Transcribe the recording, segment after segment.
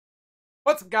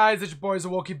What's up, guys? It's your boy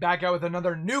Zowoki back out with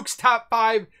another Nuke's Top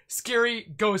 5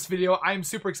 Scary Ghost video. I'm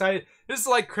super excited. This is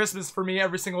like Christmas for me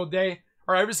every single day,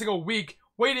 or every single week,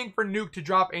 waiting for Nuke to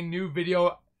drop a new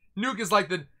video. Nuke is like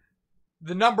the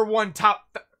number one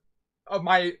of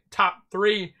my top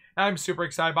 3, and I'm super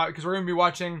excited about it because we're going to be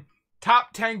watching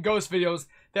top 10 ghost videos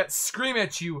that scream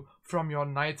at you from your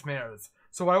nightmares.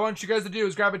 So what I want you guys to do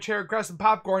is grab a chair, grab some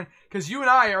popcorn, because you and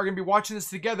I are going to be watching this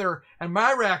together, and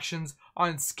my reactions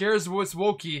on Scared With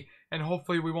Zowoki, and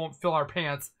hopefully we won't fill our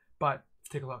pants, but let's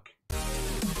take a look.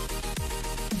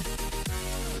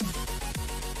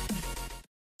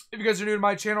 If you guys are new to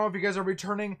my channel, if you guys are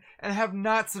returning and have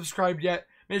not subscribed yet,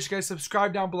 make sure you guys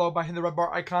subscribe down below by hitting the red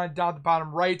bar icon down at the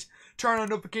bottom right. Turn on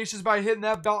notifications by hitting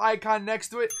that bell icon next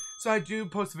to it, so I do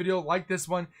post a video like this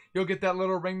one, you'll get that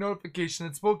little ring notification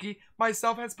that Zowoki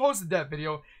myself has posted that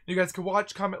video. You guys can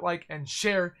watch, comment, like, and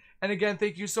share. And again,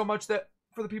 thank you so much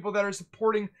for the people that are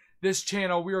supporting this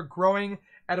channel. We are growing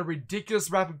at a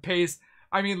ridiculous rapid pace.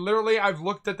 I mean, literally, I've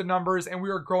looked at the numbers and we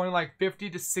are growing like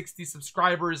 50 to 60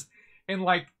 subscribers in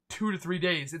like 2 to 3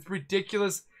 days. It's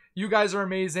ridiculous. You guys are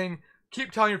amazing.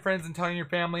 Keep telling your friends and telling your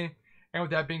family. And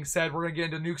with that being said, we're going to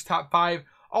get into Nuke's Top 5.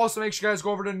 Also, make sure you guys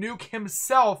go over to Nuke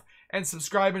himself and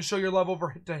subscribe and show your love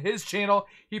over to his channel.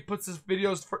 He puts these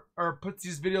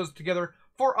videos together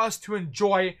for us to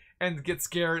enjoy and get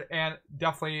scared, and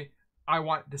definitely I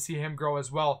want to see him grow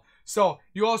as well. So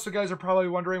you also guys are probably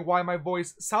wondering why my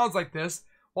voice sounds like this.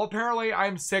 Well, apparently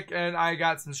I'm sick and I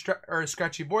got some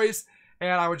scratchy voice,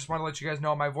 and I would just want to let you guys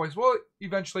know my voice will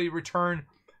eventually return,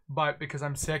 but because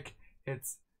I'm sick,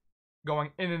 it's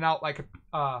going in and out like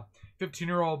a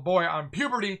 15-year-old boy on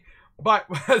puberty. But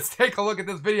let's take a look at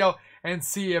this video and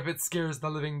see if it scares the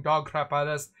living dog crap out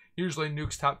of us. Usually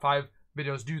Nuke's Top 5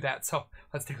 videos do that, so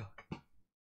let's take a look.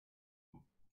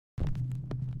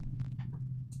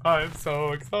 I'm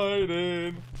so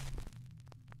excited.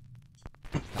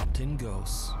 Top 10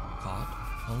 ghosts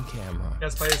caught on camera.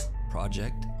 Yes, please.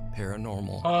 Project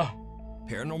Paranormal.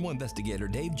 Paranormal investigator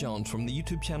Dave Jones from the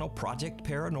YouTube channel Project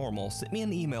Paranormal sent me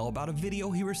an email about a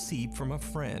video he received from a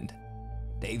friend.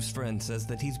 Dave's friend says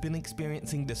that he's been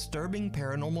experiencing disturbing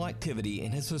paranormal activity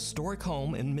in his historic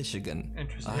home in Michigan,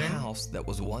 a house that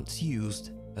was once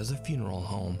used as a funeral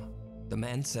home. The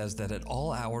man says that at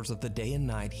all hours of the day and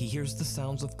night he hears the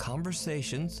sounds of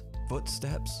conversations,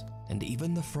 footsteps, and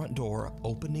even the front door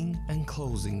opening and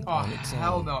closing on its own. Oh,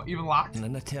 hell no, even locked? In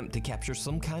an attempt to capture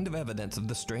some kind of evidence of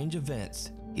the strange events,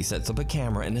 he sets up a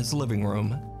camera in his living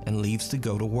room and leaves to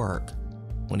go to work.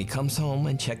 When he comes home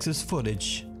and checks his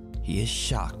footage, he is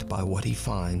shocked by what he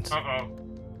finds.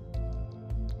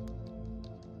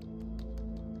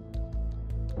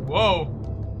 Whoa.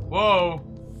 Whoa.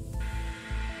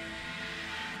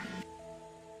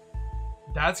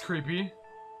 That's creepy.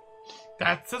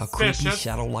 That's suspicious. A creepy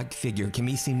shadow-like figure can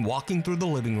be seen walking through the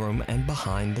living room and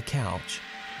behind the couch.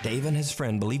 Dave and his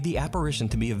friend believe the apparition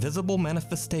to be a visible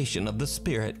manifestation of the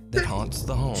spirit that haunts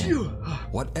the home.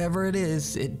 Whatever it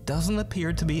is, it doesn't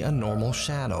appear to be a normal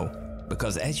shadow,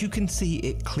 because as you can see,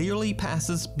 it clearly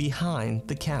passes behind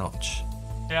the couch.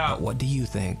 Yeah. But what do you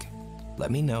think?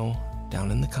 Let me know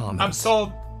down in the comments. I'm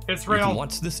sold. It's real. You can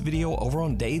watch this video over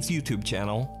on Dave's YouTube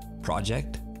channel,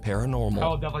 Project Paranormal.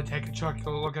 I'll definitely take a chuck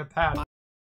to look at that.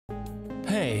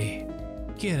 Hey,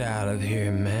 get out of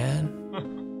here, man.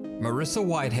 Marissa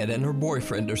Whitehead and her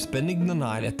boyfriend are spending the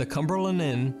night at the Cumberland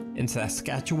Inn in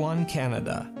Saskatchewan,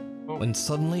 Canada. When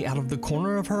suddenly, out of the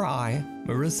corner of her eye,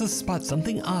 Marissa spots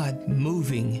something odd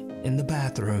moving in the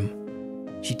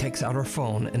bathroom. She takes out her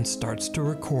phone and starts to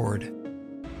record.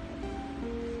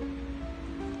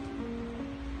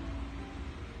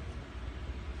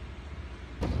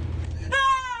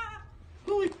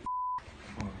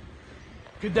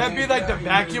 Could that be like the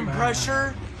vacuum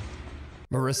pressure?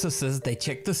 Marissa says they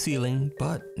checked the ceiling,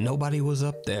 but nobody was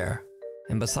up there.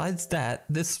 And besides that,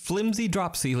 this flimsy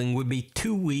drop ceiling would be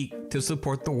too weak to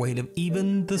support the weight of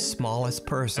even the smallest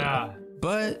person.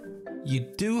 But you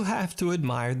do have to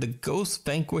admire the ghost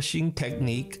vanquishing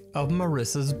technique of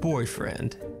Marissa's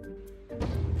boyfriend.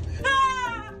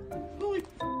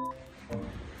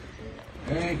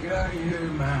 Hey, get out of here,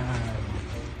 man.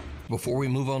 Before we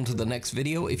move on to the next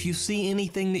video, if you see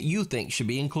anything that you think should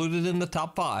be included in the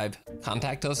top 5,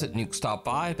 contact us at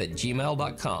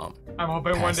nukestop5@gmail.com. I'm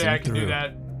hoping one day I can do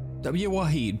that. W.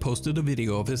 Wahid posted a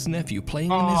video of his nephew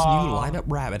playing in his new light-up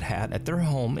rabbit hat at their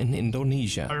home in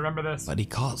Indonesia. I remember this. But he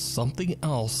caught something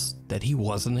else that he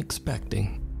wasn't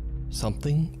expecting.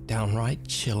 Something downright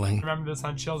chilling. I remember this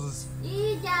on Chills'.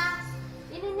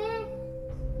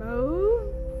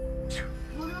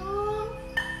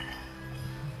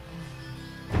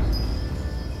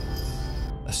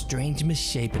 A strange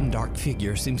misshapen dark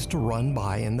figure seems to run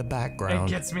by in the background.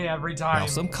 It gets me every time. Now,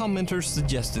 some commenters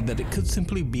suggested that it could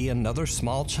simply be another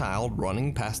small child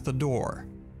running past the door.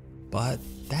 But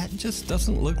that just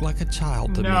doesn't look like a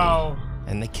child to me.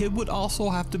 And the kid would also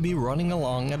have to be running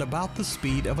along at about the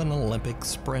speed of an Olympic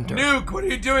sprinter. Nuke, what are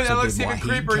you doing? That looks even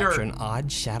creepier. Capture an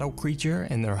odd shadow creature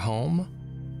in their home?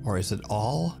 Or is it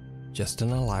all just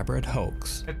an elaborate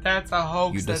hoax? If that's a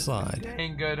hoax, you decide. That's a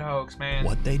dang good hoax, man.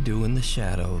 What they do in the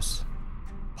shadows.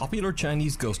 Popular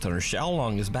Chinese ghost hunter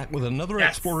Xiaolong is back with another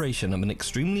exploration of an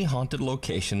extremely haunted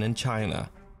location in China.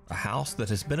 A house that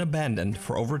has been abandoned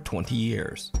for over 20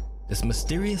 years. This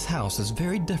mysterious house is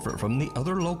very different from the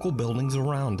other local buildings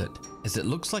around it, as it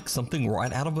looks like something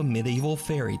right out of a medieval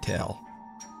fairy tale.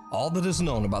 All that is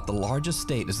known about the large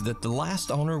estate is that the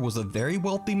last owner was a very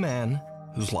wealthy man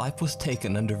whose life was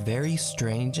taken under very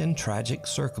strange and tragic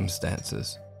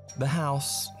circumstances. The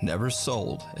house never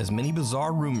sold, as many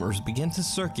bizarre rumors began to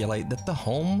circulate that the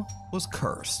home was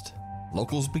cursed.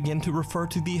 Locals began to refer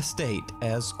to the estate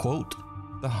as, quote,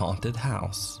 the haunted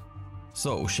house.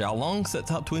 So Xiaolong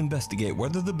sets out to investigate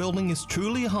whether the building is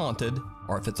truly haunted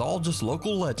or if it's all just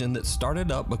local legend that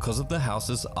started up because of the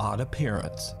house's odd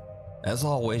appearance. As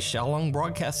always, Xiaolong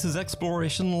broadcasts his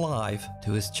exploration live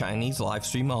to his Chinese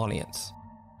livestream audience.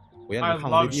 I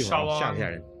love Xiaolong. 吓不吓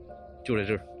人？就在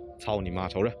这儿，操你妈！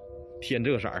瞅着，天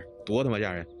这个色儿，多他妈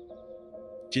吓人！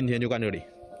今天就干这里。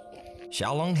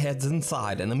 Xiaolong heads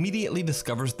inside and immediately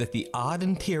discovers that the odd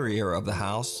interior of the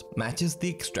house matches the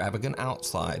extravagant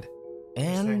outside.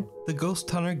 And the ghost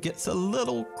hunter gets a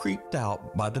little creeped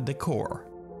out by the decor.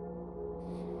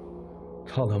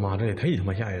 操他妈，这也忒他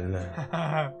妈吓人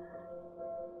了！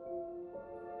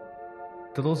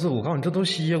这都是我告诉你，这都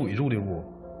是吸血鬼住的屋。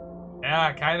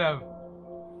Yeah, kind of.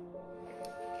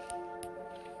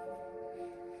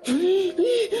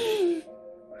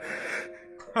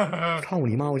 操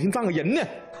你妈！我寻思葬个人呢。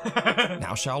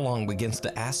Now Xiaolong begins to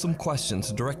ask some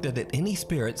questions directed at any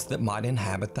spirits that might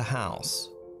inhabit the house,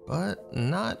 but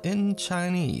not in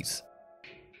Chinese.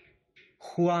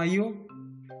 Who are you?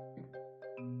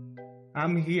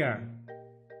 I'm here.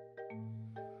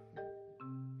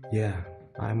 Yeah,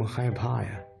 I'm 害怕呀。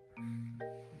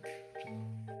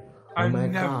Oh my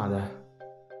god.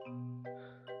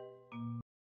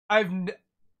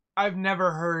 I've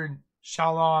never heard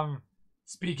Xiaolong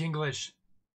speak English.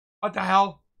 What the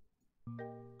hell?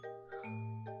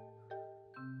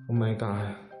 Oh my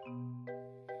god.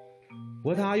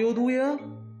 What are you doing?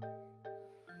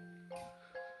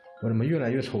 我怎么越来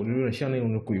越瞅着有点像那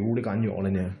种鬼屋的感觉了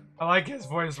呢？ I like his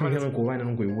voice. 像他们国外那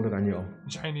种鬼屋的感觉。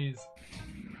Chinese.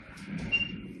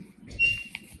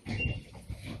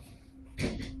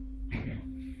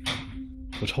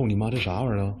 我操你妈，这啥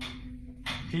玩意儿啊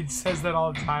He says that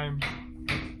all the time.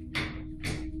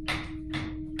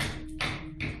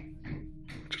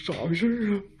 这咋回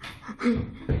事啊？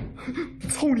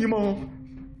操你妈！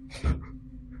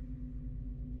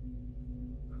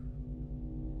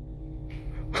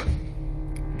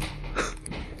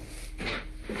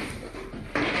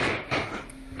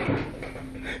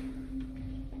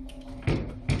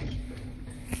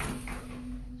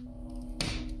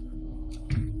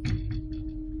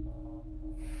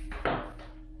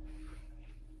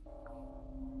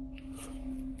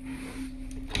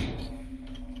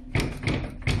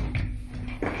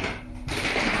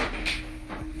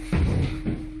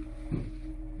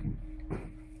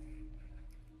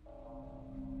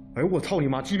 哎呦我操你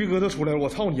妈！鸡皮疙瘩出来了！我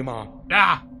操你妈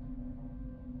Yeah.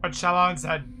 What Xiaolong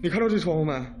said. 你看到这窗户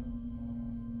没？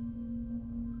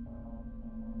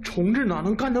虫子哪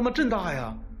能干他妈这大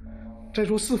呀？再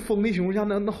说是风的情况下，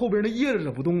那后边那叶子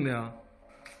咋不动呢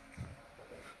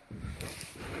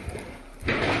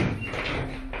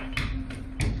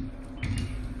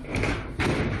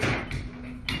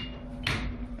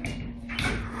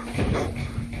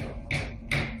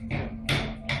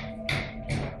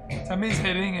？Somebody's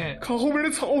hitting it. 看后边的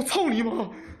草，我操你妈！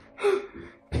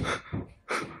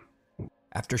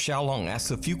 After Xiaolong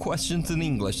asks a few questions in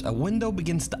English, a window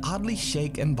begins to oddly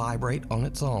shake and vibrate on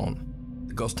its own.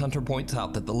 The ghost hunter points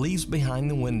out that the leaves behind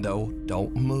the window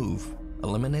don't move,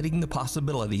 eliminating the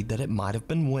possibility that it might have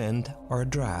been wind or a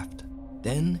draft.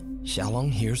 Then,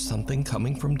 Xiaolong hears something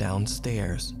coming from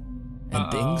downstairs, and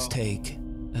things take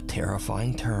a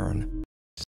terrifying turn.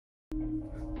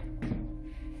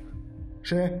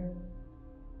 谁？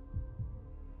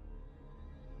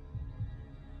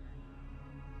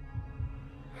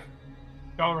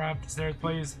 Don't run up the stairs,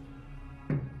 please.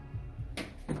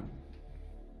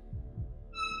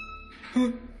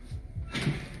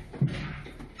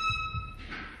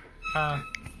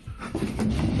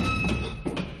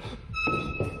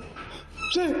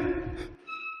 谁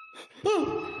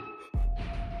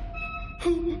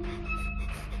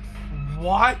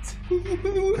？What?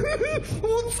 我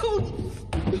操！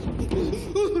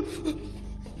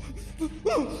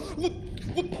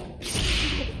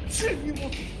去你妈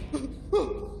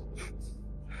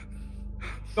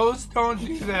！Those don't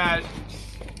do that.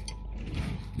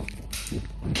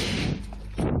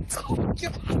 操你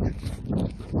妈！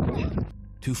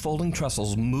 Two folding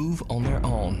trestles move on their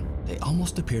own. They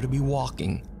almost appear to be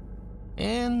walking.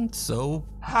 And so,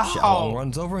 Xiaolong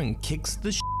runs over and kicks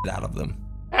the shit out of them.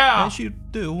 Yeah. As you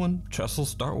do when trestles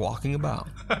start walking about.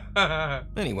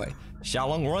 Anyway,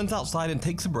 Xiaolong runs outside and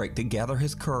takes a break to gather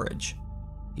his courage.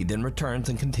 He then returns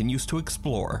and continues to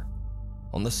explore.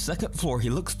 On the second floor, he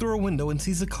looks through a window and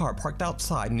sees a car parked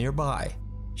outside nearby.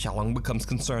 Xiaolong becomes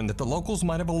concerned that the locals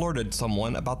might have alerted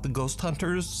someone about the ghost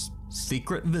hunter's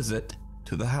secret visit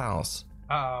to the house.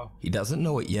 Uh-oh. He doesn't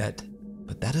know it yet,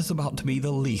 but that is about to be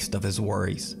the least of his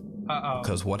worries. Uh-oh.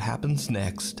 Because what happens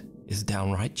next is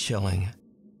downright chilling.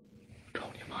 找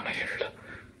你妈来似的，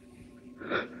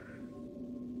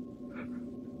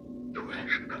突然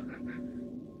是个，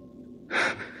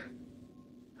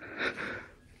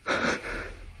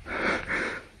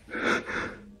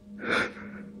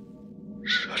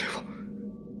蛇里头，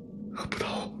不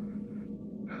到。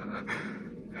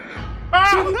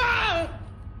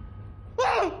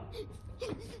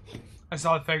I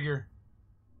saw the figure.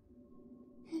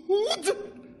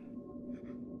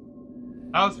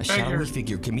 A shadowy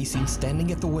figure can be seen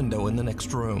standing at the window in the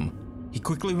next room. He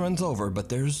quickly runs over, but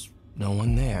there's no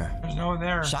one there. There's no one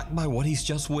there. Shocked by what he's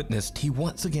just witnessed, he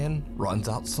once again runs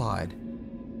outside.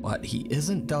 But he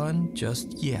isn't done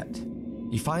just yet.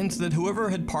 He finds that whoever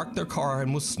had parked their car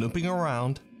and was snooping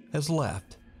around has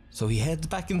left. So he heads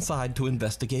back inside to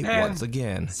investigate once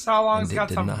again. Xiaolong's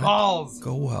got some balls.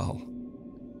 Go well.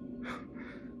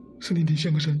 是你得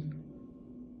现个身。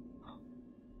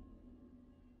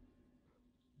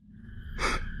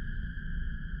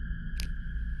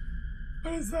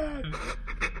 What is that?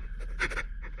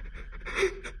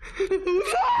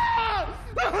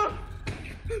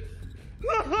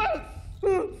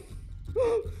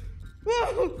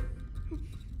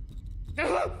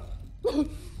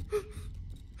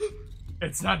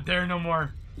 It's not there no more.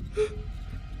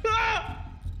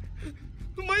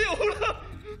 没有了。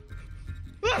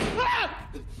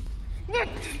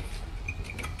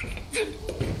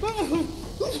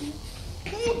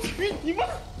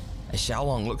 As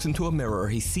Xiaolong looks into a mirror,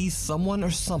 he sees someone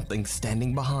or something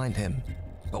standing behind him.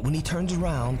 But when he turns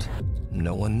around,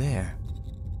 no one there.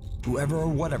 Whoever or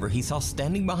whatever he saw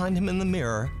standing behind him in the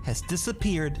mirror has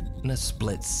disappeared in a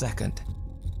split second.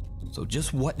 So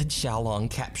just what did Xiaolong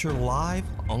capture live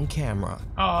on camera?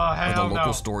 Oh, hell Are the local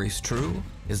no. stories true?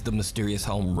 Is the mysterious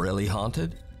home really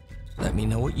haunted? Let me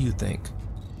know what you think.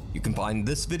 You can find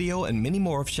this video and many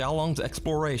more of Xiaolong's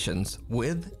explorations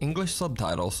with English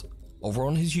subtitles over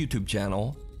on his YouTube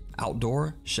channel,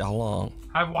 Outdoor Xiaolong.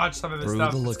 I've watched some of this Through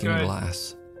stuff. the It's Looking good.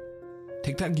 Glass.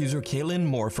 TikTok user Kaylin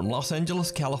Moore from Los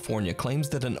Angeles, California claims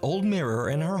that an old mirror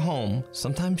in her home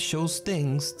sometimes shows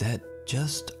things that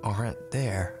just aren't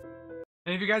there.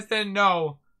 And if you guys didn't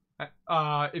know,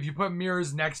 if you put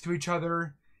mirrors next to each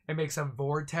other, it makes a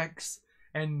vortex.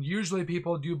 And usually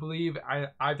people do believe,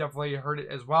 I've definitely heard it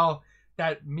as well,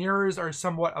 that mirrors are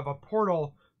somewhat of a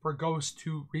portal for ghosts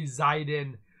to reside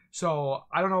in. So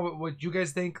I don't know what you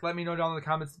guys think. Let me know down in the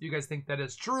comments if you guys think that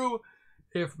is true.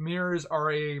 If mirrors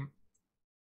are a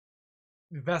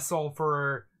vessel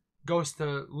for ghosts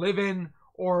to live in,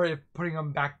 or if putting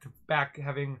them back to back,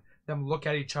 having them look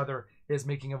at each other is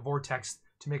making a vortex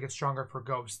to make it stronger for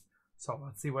ghosts. So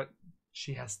let's see what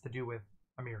she has to do with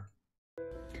a mirror.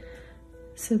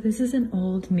 So this is an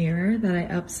old mirror that I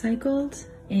upcycled,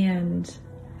 and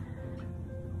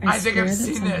I think swear I've that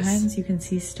seen this. sometimes you can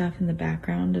see stuff in the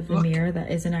background of the mirror that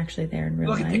isn't actually there in real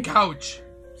Look life. at the couch.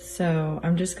 So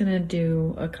I'm just gonna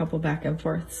do a couple back and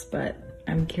forths, but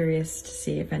I'm curious to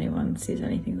see if anyone sees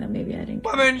anything that maybe I didn't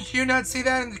catch. Woman, do you not see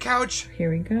that in the couch?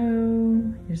 Here we go.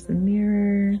 Here's the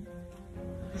mirror.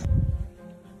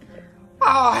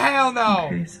 Oh, hell no.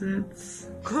 Okay, so that's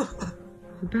the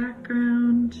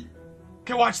background.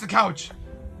 Okay, watch the couch.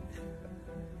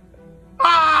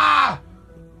 Ah!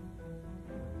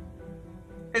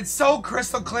 It's so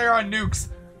crystal clear on Nuke's.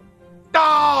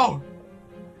 No!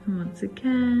 And once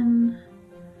again,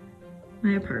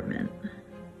 my apartment.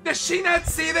 Does she not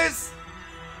see this?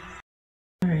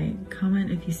 Alright, comment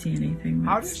if you see anything.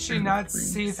 How that's does she out of not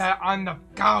place. see that on the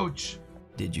couch?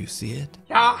 Did you see it?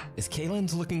 Yeah. As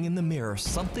Kaylin's looking in the mirror,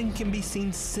 something can be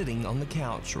seen sitting on the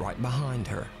couch right behind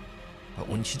her. But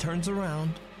when she turns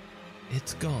around,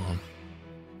 it's gone.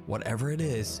 Whatever it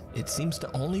is, it seems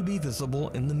to only be visible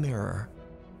in the mirror.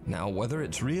 Now, whether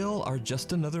it's real or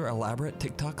just another elaborate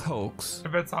TikTok hoax,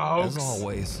 If it's a hoax, as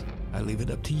always, I leave it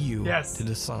up to you to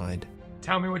decide.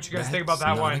 Tell me what you guys think about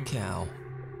that one. That's not a cow.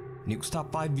 Nuke's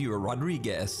top 5 viewer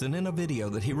Rodriguez sent in a video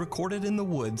that he recorded in the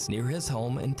woods near his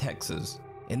home in Texas.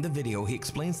 In the video, he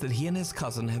explains that he and his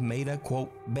cousin have made a,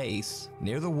 quote, base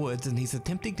near the woods, and he's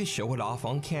attempting to show it off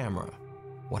on camera.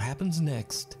 What happens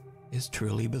next is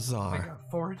truly bizarre.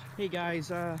 Hey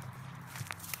guys, I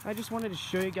just wanted to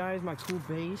show you guys my cool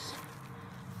base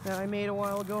that I made a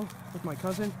while ago with my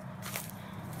cousin.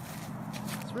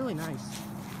 It's really nice.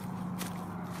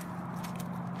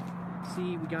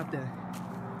 See, we got the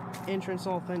entrance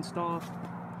all fenced off.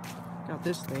 Got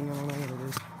this thing, I don't know what it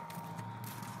is.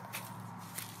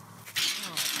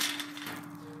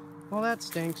 Well, that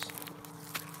stinks.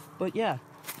 But yeah,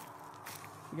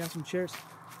 we got some chairs.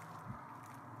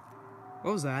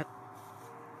 What was that?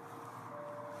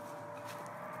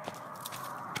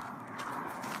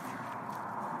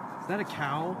 Is that a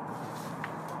cow?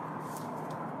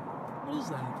 What is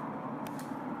that?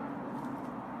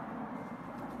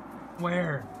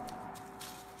 Where?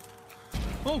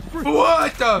 Oh,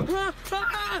 what the?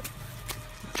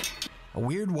 A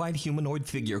weird white humanoid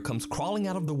figure comes crawling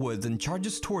out of the woods and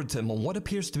charges towards him on what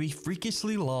appears to be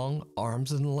freakishly long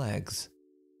arms and legs.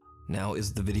 Now,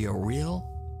 is the video real?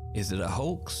 Is it a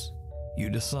hoax? You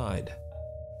decide.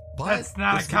 But that's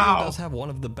not this a cow. video does have one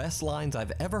of the best lines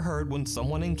I've ever heard when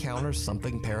someone encounters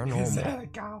something paranormal. Is that a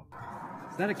cow?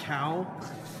 Is that a cow?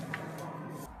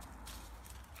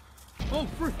 Oh,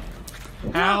 frick!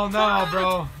 Hell no,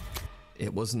 bro.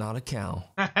 It was not a cow.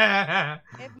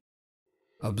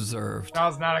 Observed. That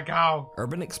was not a cow.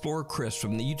 Urban explorer Chris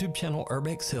from the YouTube channel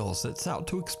Urbex Hill sets out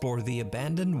to explore the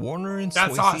abandoned Warner and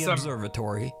That's Swayze awesome.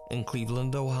 Observatory in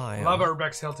Cleveland, Ohio. Love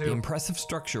Urbex Hill The too. impressive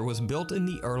structure was built in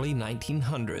the early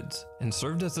 1900s and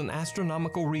served as an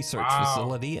astronomical research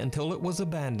facility until it was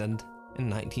abandoned in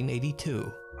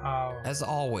 1982. As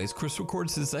always, Chris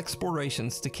records his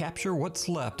explorations to capture what's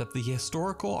left of the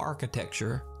historical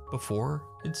architecture before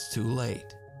it's too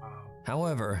late.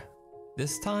 However,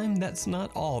 this time that's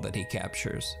not all that he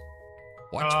captures.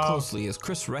 Watch closely as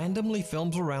Chris randomly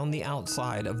films around the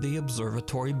outside of the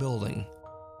observatory building.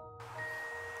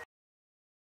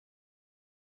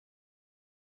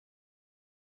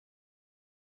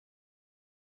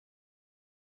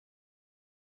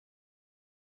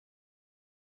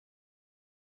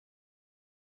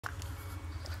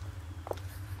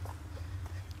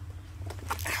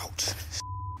 Ouch.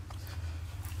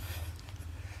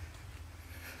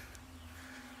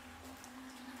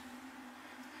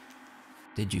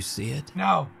 Did you see it?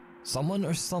 No. Someone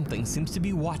or something seems to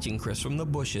be watching Chris from the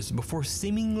bushes before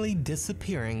seemingly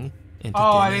disappearing into thin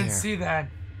I air. didn't see that.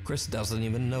 Chris doesn't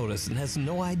even notice and has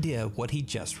no idea what he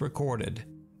just recorded.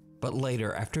 But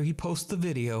later, after he posts the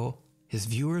video, his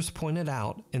viewers point it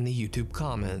out in the YouTube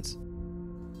comments.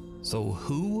 So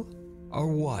who or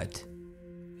what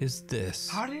is this?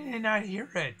 How did I not hear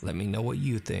it? Let me know what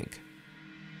you think.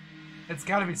 It's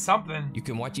gotta be something. You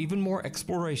can watch even more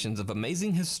explorations of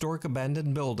amazing historic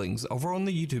abandoned buildings over on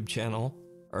the YouTube channel,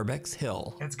 Urbex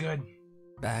Hill. It's good.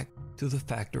 Back to the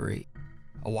factory.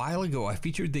 A while ago, I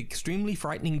featured the extremely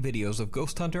frightening videos of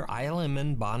ghost hunter ILM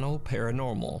and Bono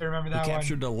Paranormal, I remember that who one.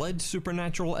 captured alleged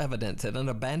supernatural evidence at an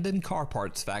abandoned car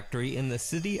parts factory in the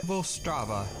city of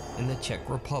Ostrava in the Czech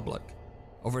Republic.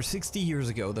 Over 60 years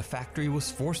ago, the factory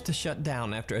was forced to shut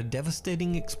down after a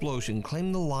devastating explosion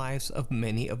claimed the lives of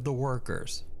many of the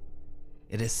workers.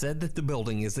 It is said that the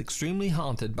building is extremely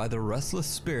haunted by the restless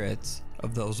spirits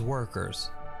of those workers.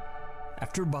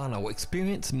 After Bono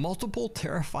experienced multiple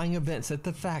terrifying events at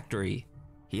the factory,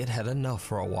 he had had enough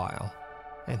for a while,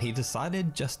 and he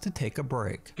decided just to take a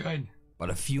break. Good. But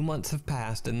a few months have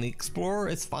passed and the explorer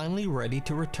is finally ready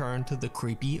to return to the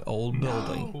creepy old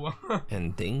building. No.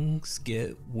 And things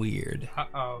get weird.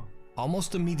 Uh-oh.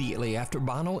 Almost immediately after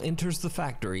Bono enters the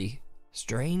factory,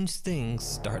 strange things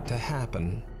start to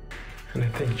happen.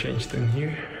 Anything changed in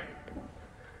here?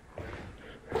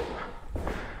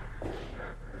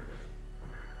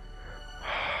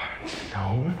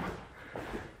 No.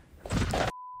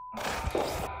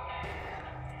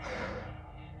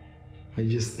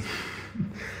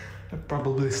 I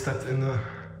probably stepped in a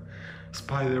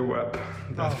spider web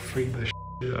that freaked the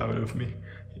shit out of me.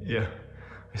 Yeah,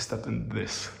 I stepped in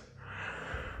this.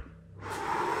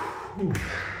 Whew.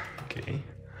 Okay.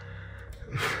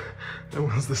 That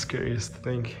was the scariest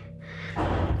thing.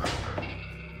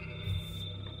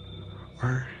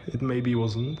 Or it maybe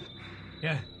wasn't.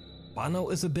 Yeah. Bono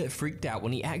is a bit freaked out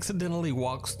when he accidentally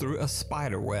walks through a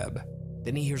spider web.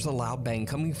 Then he hears a loud bang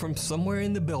coming from somewhere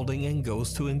in the building and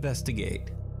goes to investigate.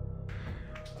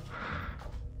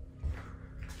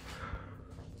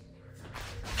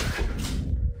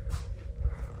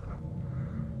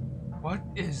 What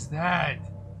is that?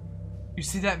 You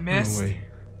see that mist? No way.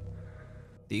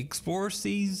 The explorer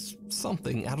sees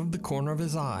something out of the corner of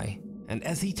his eye, and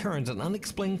as he turns, an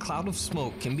unexplained cloud of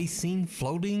smoke can be seen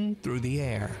floating through the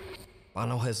air.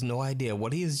 Bono has no idea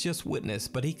what he has just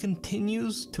witnessed, but he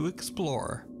continues to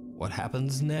explore. What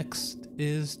happens next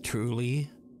is truly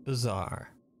bizarre.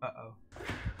 Uh-oh.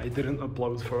 I didn't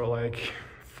upload for like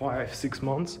 5-6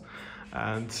 months,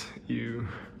 and you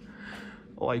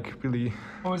like really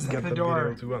What was that get at the the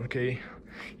door? video to 1K,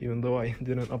 even though I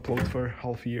didn't upload for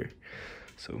half a year.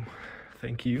 So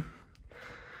thank you.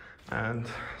 And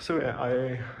so yeah,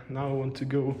 I now want to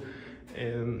go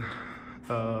in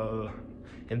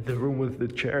the room with the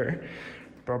chair,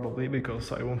 probably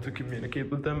because I want to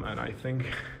communicate with them, and I think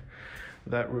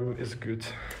that room is good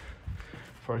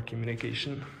for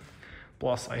communication.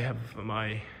 Plus I have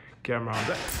my camera on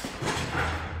there.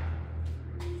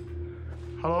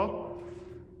 Hello?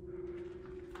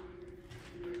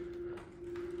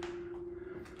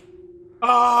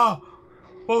 Oh!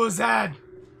 What was that?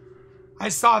 I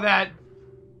saw that.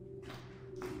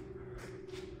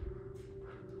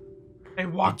 They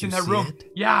walked in Did you that see room.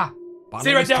 it? Yeah. Bono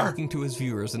See right is there. talking to his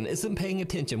viewers and isn't paying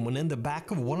attention when in the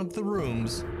back of one of the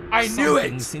rooms, I knew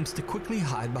something it. seems to quickly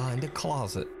hide behind a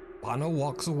closet. Bono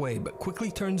walks away but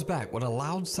quickly turns back when a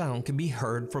loud sound can be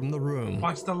heard from the room.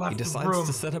 Watch the left He decides room.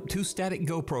 to set up 2 static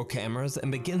GoPro cameras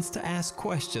and begins to ask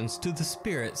questions to the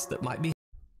spirits that might be.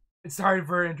 Sorry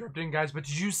for interrupting, guys, but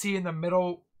did you see in the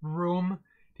middle room?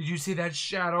 Did you see that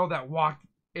shadow that walked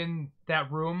in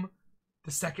that room?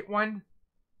 The second one?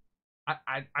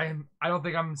 I don't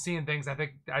think I'm seeing things. I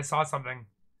think I saw something.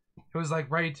 It was like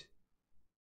right.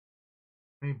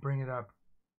 Let me bring it up.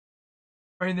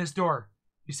 Right in this door.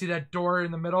 You see that door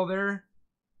in the middle there?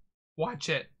 Watch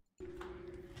it.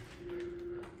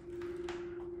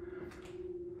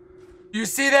 You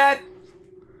see that?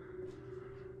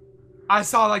 I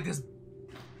saw like this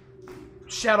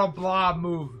shadow blob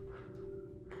move.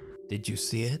 Did you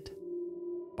see it?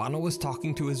 Bono was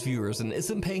talking to his viewers and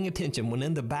isn't paying attention when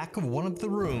in the back of one of the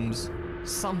rooms,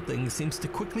 something seems to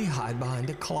quickly hide behind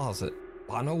a closet.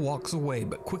 Bono walks away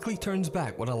but quickly turns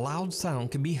back when a loud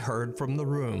sound can be heard from the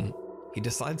room. He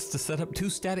decides to set up 2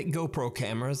 static GoPro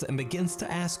cameras and begins to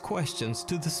ask questions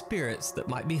to the spirits that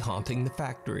might be haunting the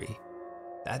factory.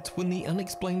 That's when the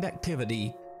unexplained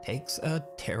activity takes a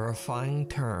terrifying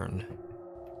turn.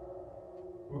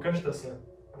 Ukažte se,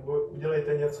 nebo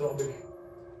udělejte něco, abych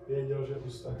věděl, že tu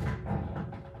jste.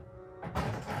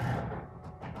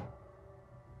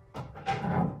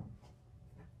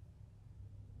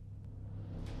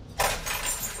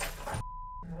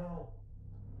 No.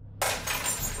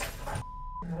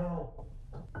 No.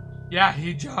 Yeah,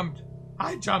 he jumped.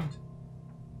 I jumped.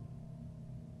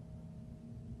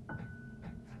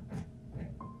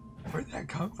 Where'd that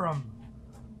come from?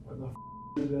 Where the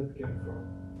did that come from?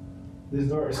 This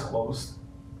door is closed.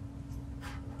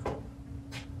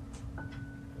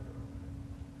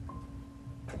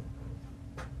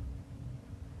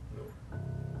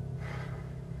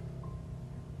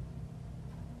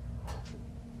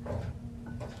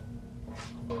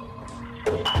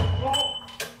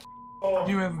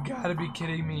 You have got to be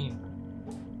kidding me.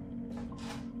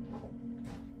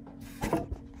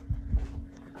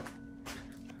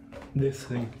 This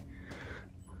thing.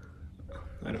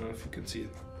 I don't know if you can see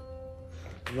it.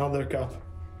 Another cup.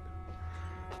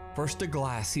 First, a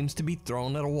glass seems to be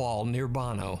thrown at a wall near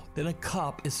Bono, then a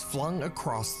cup is flung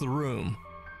across the room.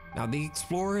 Now the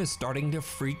explorer is starting to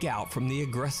freak out from the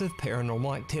aggressive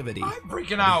paranormal activity. I'm freaking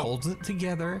He out. holds it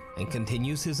together and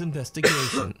continues his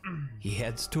investigation. He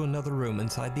heads to another room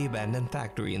inside the abandoned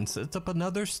factory and sets up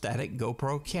another static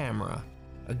GoPro camera.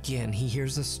 Again, he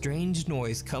hears a strange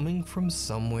noise coming from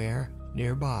somewhere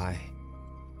nearby.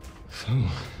 So,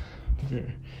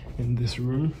 we're in this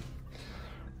room.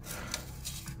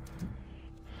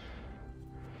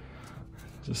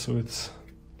 Just so it's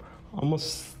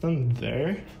almost done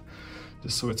there.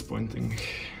 Just so it's pointing.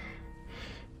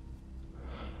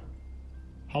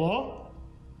 Hello?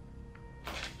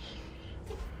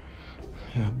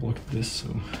 Yeah, I blocked this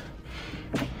so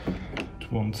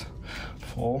it won't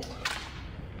fall.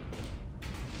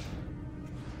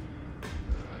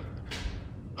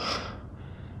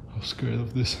 I'm scared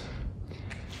of this.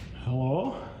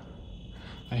 Hello?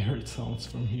 I heard sounds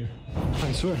from here.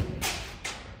 I swear.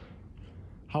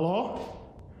 Hello?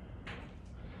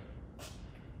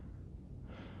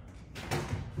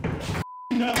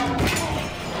 No!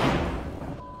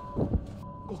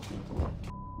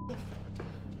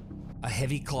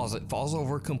 heavy closet falls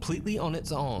over completely on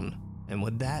its own, and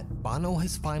with that, Bono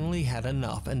has finally had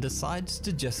enough and decides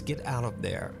to just get out of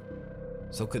there.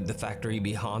 So could the factory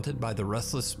be haunted by the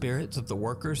restless spirits of the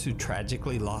workers who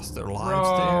tragically lost their lives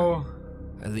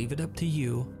there? I leave it up to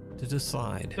you to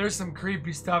decide. There's some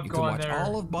creepy stuff going there. You can watch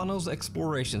all of Bono's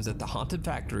explorations at the haunted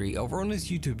factory over on his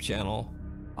YouTube channel,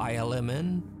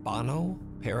 ILMN Bono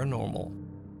Paranormal.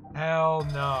 Hell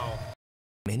no.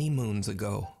 Many moons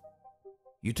ago,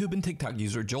 YouTube and TikTok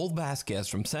user Joel Vasquez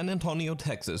from San Antonio,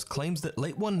 Texas claims that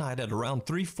late one night at around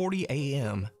 3:40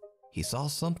 a.m., he saw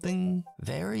something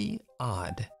very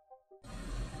odd.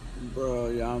 Bro,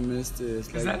 y'all missed this.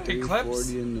 Is that the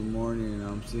eclipse? 3:40 in the morning and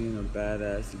I'm seeing a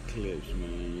badass eclipse,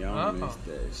 man. Y'all missed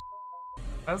that.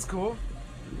 That's cool.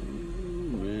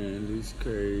 Ooh, man, this is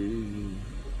crazy.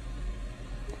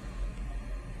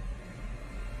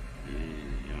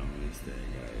 Man, y'all missed that,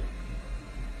 guys.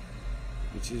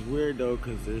 Which is weird though,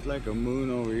 cause there's like a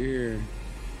moon over here.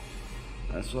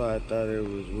 That's why I thought it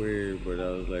was weird, but I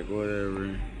was like,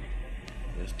 whatever.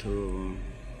 There's two of them.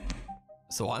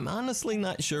 So I'm honestly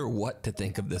not sure what to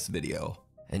think of this video,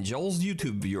 and Joel's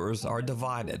YouTube viewers are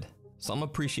divided. Some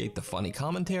appreciate the funny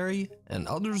commentary, and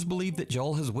others believe that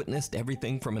Joel has witnessed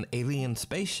everything from an alien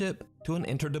spaceship to an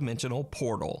interdimensional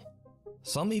portal.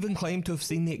 Some even claim to have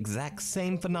seen the exact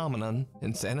same phenomenon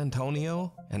in San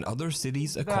Antonio and other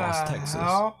cities across Texas.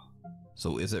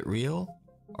 So is it real,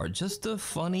 or just a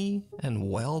funny and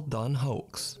well done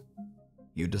hoax?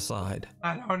 You decide.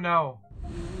 I don't know.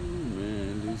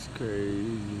 Man, this is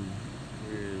crazy.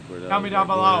 Weird, but tell me down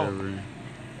below. Whatever.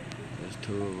 There's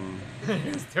two of them.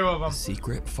 There's two of them.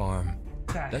 Secret farm.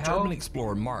 Dutch urban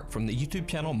explorer Mark from the YouTube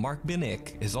channel Mark Ben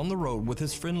Ik is on the road with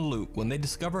his friend Luke when they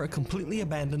discover a completely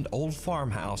abandoned old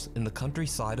farmhouse in the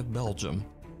countryside of Belgium.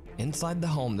 Inside the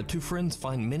home, the two friends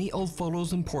find many old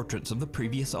photos and portraits of the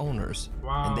previous owners.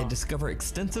 Wow. And they discover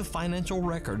extensive financial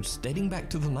records dating back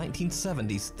to the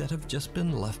 1970s that have just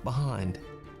been left behind.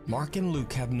 Mark and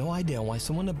Luke have no idea why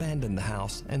someone abandoned the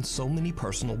house and so many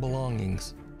personal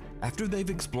belongings. After they've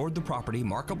explored the property,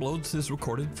 Mark uploads his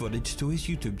recorded footage to his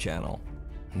YouTube channel.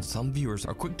 And some viewers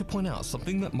are quick to point out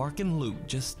something that Mark and Luke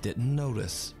just didn't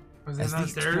notice. As the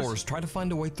explorers try to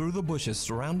find a way through the bushes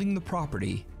surrounding the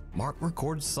property, Mark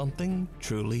records something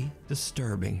truly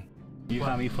disturbing. Hier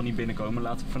gaan we in ieder geval niet binnenkomen.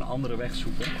 Laten we van een andere weg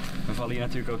zoeken. We vallen hier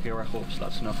natuurlijk ook heel erg op, dus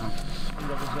laten we snel gaan.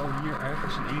 Omdat we zo hier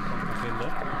ergens een ingang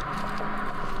vinden.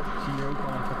 Zie je ook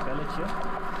al een kapelletje.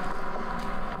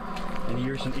 En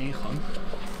hier is een ingang.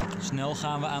 Snel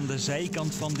gaan we aan de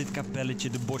zijkant van dit kapelletje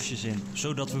de bosjes in,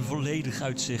 zodat we volledig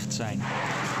uit zicht zijn.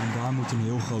 En daar moet een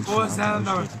heel groot vuurhuis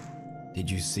zitten. Did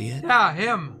you see it? Yeah,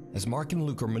 him. As Mark and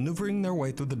Luke are maneuvering their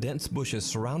way through the dense bushes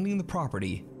surrounding the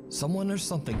property, someone or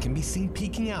something can be seen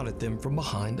peeking out at them from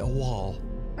behind a wall.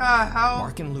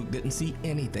 Mark and Luke didn't see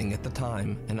anything at the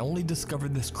time and only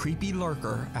discovered this creepy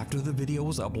lurker after the video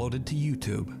was uploaded to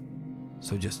YouTube.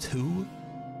 So just who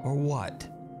or what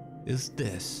is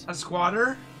this? A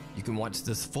squatter? You can watch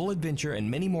this full adventure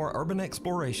and many more urban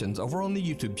explorations over on the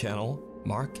YouTube channel,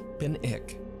 Mark Ben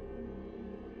Ik.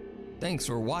 Thanks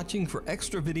for watching. For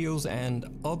extra videos and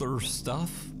other stuff,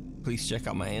 please check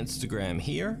out my Instagram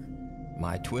here,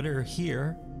 my Twitter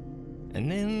here,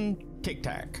 and then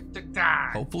TikTok.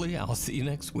 Hopefully I'll see you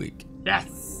next week.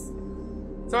 Yes.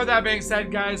 So with that being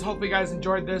said, guys, hopefully you guys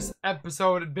enjoyed this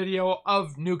episode video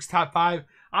of Nuke's Top 5.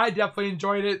 I definitely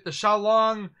enjoyed it. The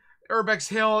Shalong, Urbex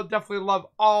Hill, definitely love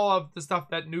all of the stuff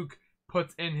that Nuke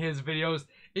puts in his videos.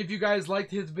 If you guys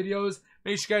liked his videos,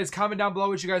 make sure you guys comment down below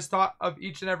what you guys thought of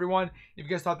each and every one. If you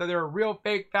guys thought that they were real,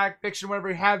 fake, fact, fiction,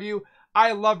 whatever have you.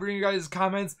 I love reading you guys'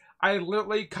 comments. I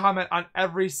literally comment on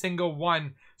every single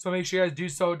one. So make sure you guys do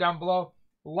so down below.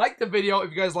 Like the video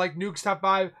if you guys like Nuke's Top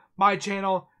 5, my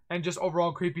channel, and just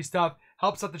overall creepy stuff.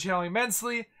 Helps out the channel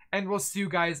immensely. And we'll see you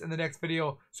guys in the next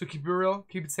video. So keep it real,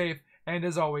 keep it safe, and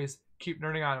as always, keep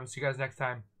nerding on. We'll see you guys next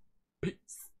time.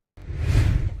 Peace.